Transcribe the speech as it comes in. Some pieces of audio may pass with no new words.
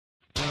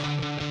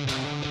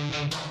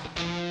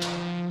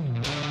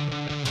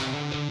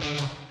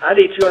I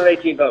need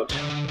 218 votes.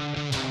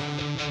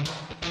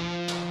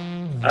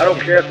 I don't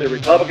care if they're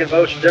Republican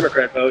votes or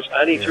Democrat votes.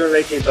 I need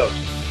 218 votes.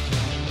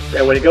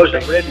 And when it goes to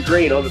red and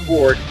green on the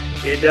board,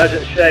 it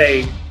doesn't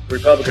say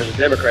Republicans or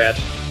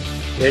Democrats.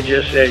 It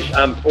just says,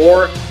 I'm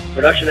for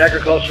production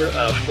agriculture,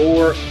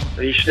 for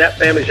these SNAP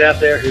families out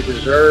there who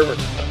deserve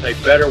a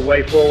better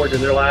way forward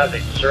in their lives. They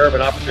deserve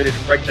an opportunity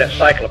to break that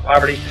cycle of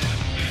poverty.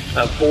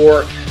 I'm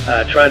for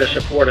trying to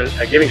support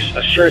giving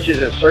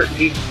assurances and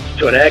certainty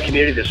to an ag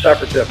community that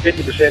suffered a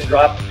 50%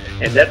 drop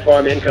in net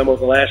farm income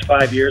over the last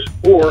 5 years,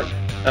 or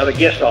I'm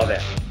against all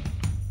that.